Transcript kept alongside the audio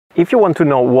If you want to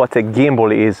know what a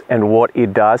gimbal is and what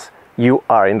it does, you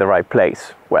are in the right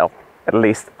place. Well, at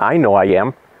least I know I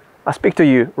am. I'll speak to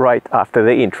you right after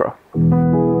the intro.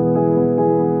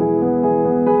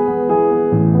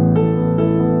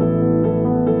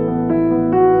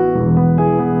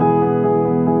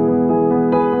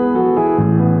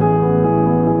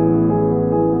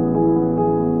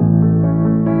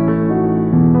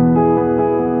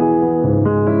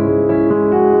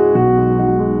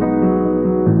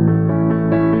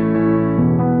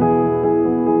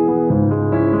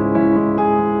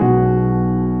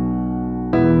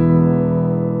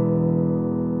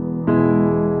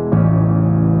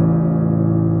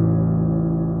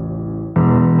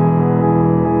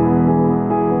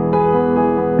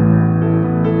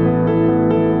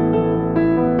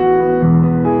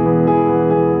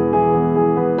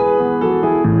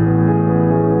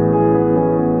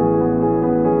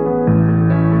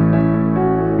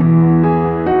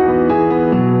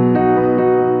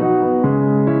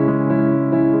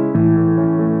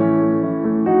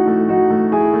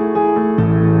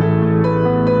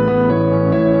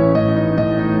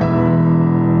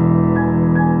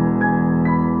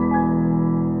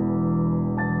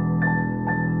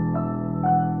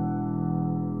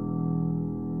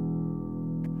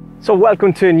 So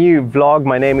welcome to a new vlog.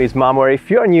 My name is Mamo. If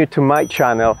you're new to my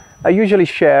channel, I usually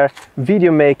share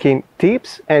video making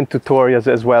tips and tutorials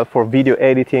as well for video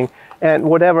editing and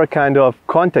whatever kind of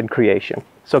content creation.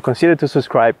 So consider to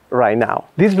subscribe right now.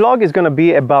 This vlog is going to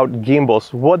be about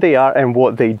gimbals, what they are and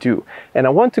what they do. And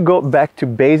I want to go back to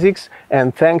basics,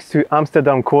 and thanks to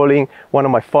Amsterdam Calling, one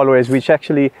of my followers, which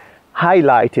actually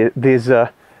highlighted this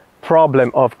problem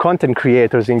of content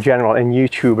creators in general and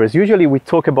YouTubers. Usually we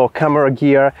talk about camera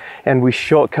gear and we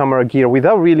show camera gear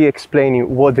without really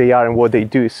explaining what they are and what they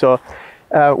do. So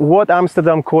what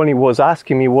Amsterdam Calling was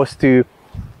asking me was to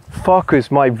focus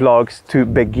my vlogs to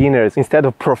beginners instead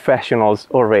of professionals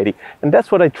already, and that's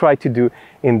what I try to do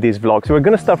in this vlog. So we're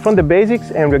going to start from the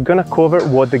basics and we're going to cover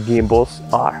what the gimbals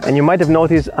are. And you might have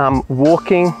noticed I'm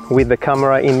walking with the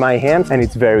camera in my hands and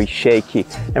it's very shaky,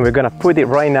 and we're going to put it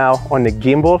right now on the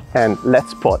gimbal and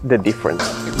let's spot the difference.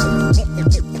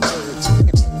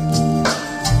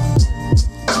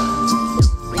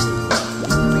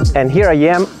 And here I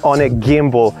am on a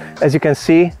gimbal. As you can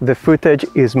see, the footage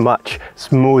is much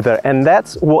smoother, and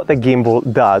that's what the gimbal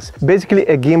does. Basically,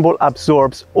 a gimbal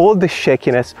absorbs all the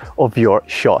shakiness of your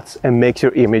shots and makes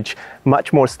your image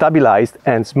much more stabilized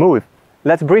and smooth.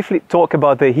 Let's briefly talk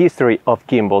about the history of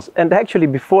gimbals. And actually,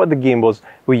 before the gimbals,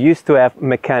 we used to have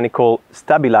mechanical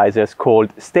stabilizers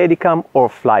called steadicam or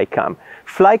flycam.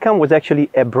 Flycam was actually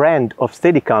a brand of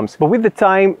steadicams, but with the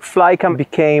time, flycam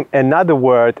became another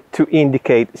word to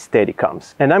indicate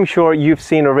steadicams. And I'm sure you've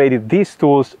seen already these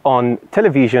tools on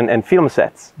television and film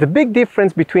sets. The big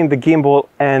difference between the gimbal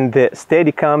and the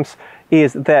steadicams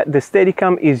is that the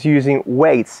steadicam is using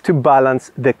weights to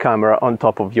balance the camera on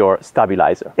top of your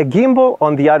stabilizer. A gimbal,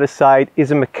 on the other side,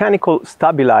 is a mechanical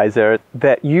stabilizer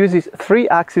that uses 3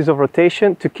 axes of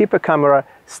rotation to keep a camera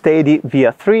steady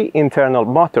via 3 internal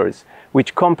motors,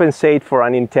 which compensate for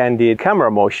unintended camera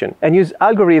motion and use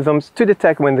algorithms to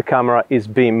detect when the camera is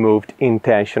being moved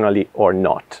intentionally or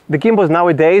not. The gimbals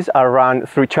nowadays are run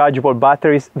through chargeable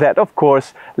batteries that of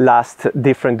course last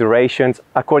different durations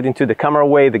according to the camera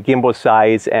weight, the gimbal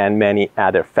size and many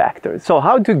other factors. So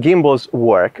how do gimbals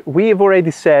work? We've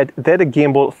already said that a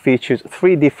gimbal features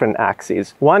 3 different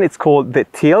axes. One is called the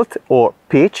tilt or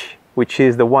pitch, which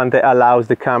is the one that allows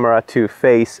the camera to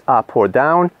face up or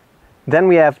down. Then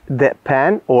we have the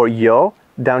pan or yaw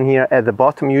down here at the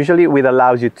bottom usually, which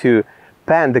allows you to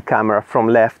pan the camera from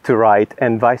left to right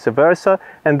and vice versa.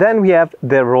 And then we have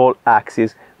the roll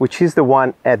axis, which is the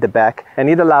one at the back, and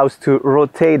it allows to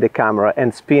rotate the camera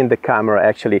and spin the camera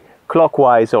actually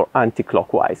clockwise or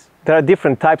anti-clockwise. There are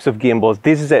different types of gimbals.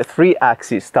 This is a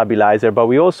 3-axis stabilizer, but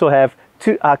we also have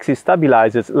 2-axis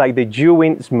stabilizers like the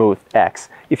Zhiyun Smooth X.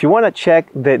 If you want to check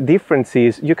the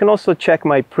differences, you can also check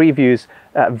my previous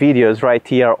videos right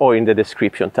here or in the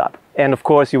description tab. And of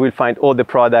course, you will find all the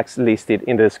products listed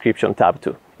in the description tab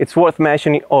too. It's worth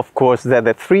mentioning, of course, that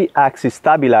the 3-axis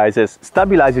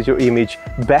stabilizes your image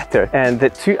better, and the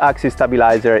 2-axis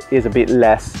stabilizer is a bit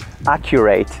less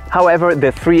accurate. However,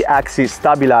 the 3-axis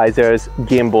stabilizers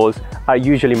gimbals are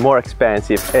usually more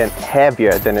expensive and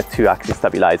heavier than a 2-axis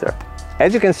stabilizer.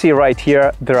 As you can see right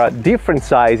here, there are different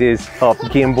sizes of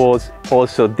gimbals,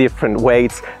 also different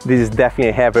weights. This is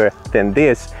definitely heavier than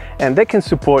this, and they can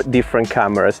support different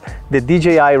cameras. The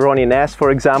DJI Ronin-S,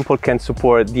 for example, can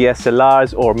support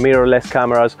DSLRs or mirrorless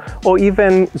cameras, or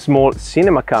even small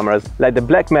cinema cameras like the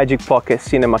Blackmagic Pocket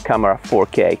Cinema Camera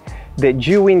 4K. The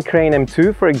Zhiyun Crane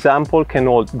M2, for example, can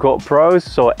hold GoPros,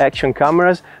 so action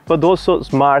cameras, but also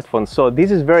smartphones. So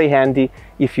this is very handy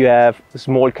if you have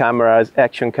small cameras,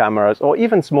 action cameras, or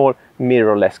even small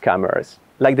mirrorless cameras,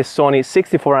 like the Sony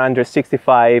 6400,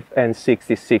 65 and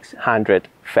 6600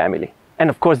 family. And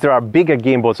of course, there are bigger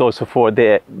gimbals also for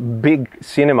the big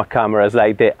cinema cameras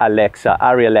like the Alexa,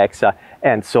 Arri Alexa,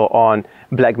 and so on,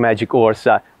 Blackmagic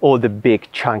Orsa, all the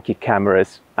big chunky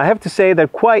cameras. I have to say they're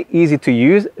quite easy to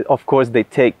use. Of course, they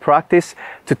take practice.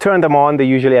 To turn them on, they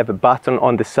usually have a button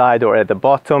on the side or at the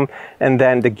bottom, and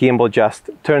then the gimbal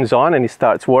just turns on and it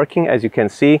starts working, as you can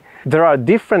see. There are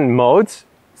different modes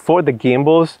for the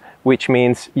gimbals, which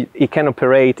means it can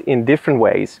operate in different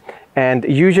ways. And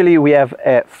usually we have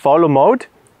a follow mode,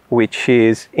 which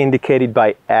is indicated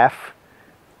by F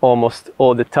almost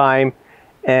all the time.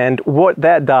 And what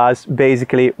that does,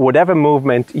 basically, whatever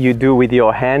movement you do with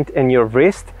your hand and your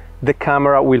wrist, the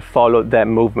camera will follow that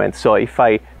movement. So if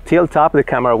I tilt up, the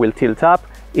camera will tilt up.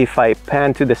 If I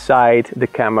pan to the side, the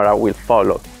camera will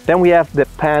follow. Then we have the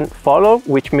pan follow,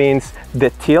 which means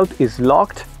the tilt is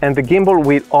locked and the gimbal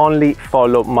will only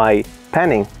follow my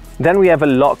panning. Then we have a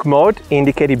lock mode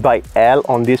indicated by L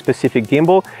on this specific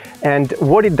gimbal. And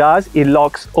what it does, it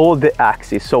locks all the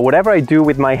axes. So whatever I do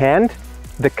with my hand,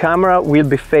 the camera will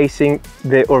be facing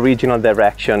the original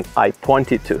direction I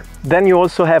point it to. Then you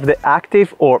also have the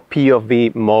active or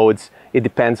POV modes. It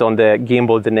depends on the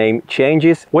gimbal, the name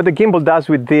changes. What the gimbal does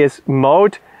with this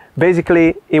mode,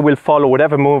 basically it will follow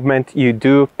whatever movement you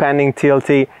do, panning,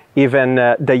 tilting, even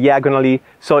diagonally.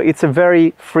 So it's a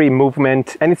very free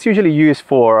movement and it's usually used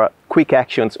for quick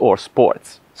actions or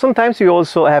sports. Sometimes you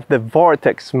also have the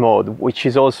vortex mode, which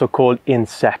is also called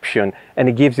inception, and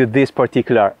it gives you this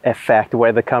particular effect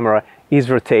where the camera is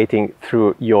rotating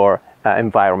through your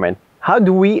environment. How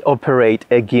do we operate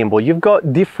a gimbal? You've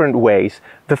got different ways.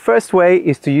 The first way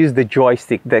is to use the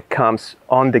joystick that comes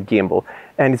on the gimbal,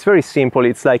 and it's very simple.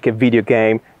 It's like a video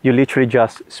game. You literally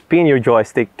just spin your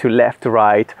joystick to left to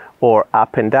right or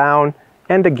up and down,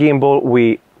 and the gimbal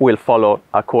will follow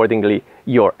accordingly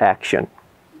your action.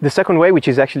 The second way, which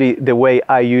is actually the way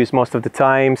I use most of the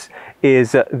times,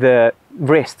 is the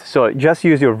wrist. So just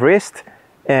use your wrist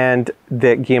and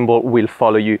the gimbal will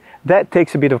follow you. That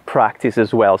takes a bit of practice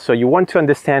as well. So you want to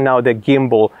understand how the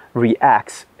gimbal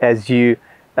reacts as you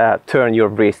turn your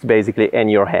wrist basically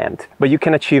and your hand. But you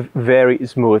can achieve very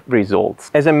smooth results.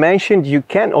 As I mentioned, you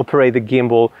can operate the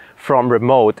gimbal from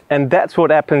remote, and that's what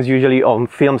happens usually on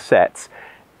film sets.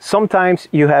 Sometimes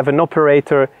you have an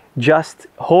operator just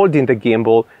holding the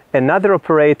gimbal, another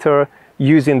operator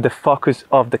using the focus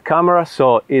of the camera,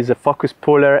 so is a focus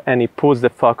puller and he pulls the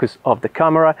focus of the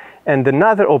camera, and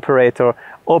another operator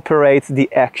operates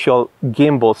the actual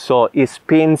gimbal, so he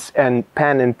spins and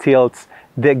pan and tilts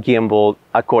the gimbal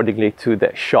accordingly to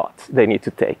the shots they need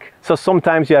to take. So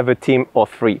sometimes you have a team of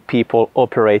 3 people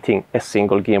operating a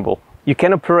single gimbal. You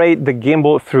can operate the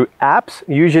gimbal through apps.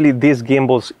 Usually these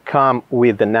gimbals come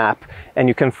with an app, and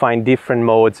you can find different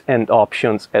modes and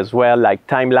options as well, like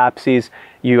time lapses.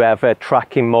 You have a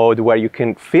tracking mode where you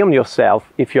can film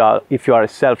yourself if you are a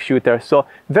self shooter. So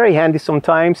very handy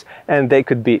sometimes, and they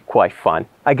could be quite fun.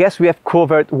 I guess we have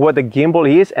covered what the gimbal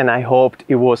is, and I hoped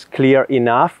it was clear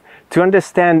enough. To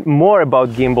understand more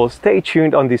about gimbals, stay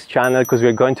tuned on this channel because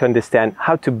we're going to understand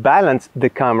how to balance the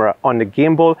camera on the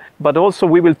gimbal, but also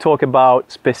we will talk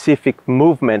about specific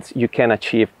movements you can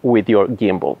achieve with your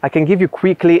gimbal. I can give you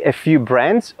quickly a few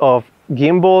brands of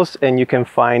gimbals, and you can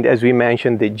find, as we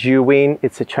mentioned, the Zhiyun.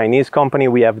 It's a Chinese company.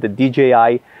 We have the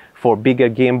DJI for bigger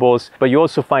gimbals, but you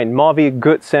also find MOVI,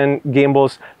 Gudson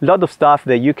gimbals, a lot of stuff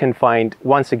that you can find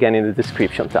once again in the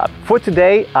description tab. For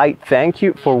today, I thank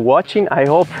you for watching. I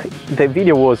hope the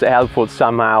video was helpful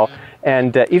somehow.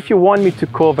 And if you want me to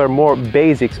cover more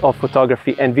basics of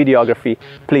photography and videography,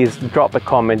 please drop a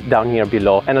comment down here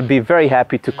below, and I'll be very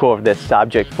happy to cover this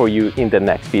subject for you in the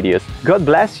next videos. God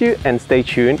bless you, and stay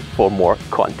tuned for more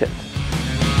content.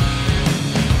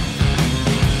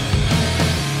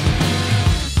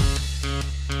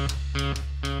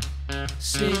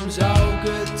 Seems all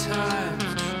good times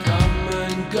come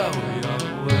and go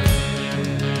your way.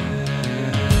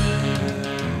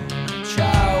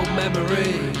 Child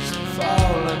memories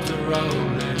fall up the road.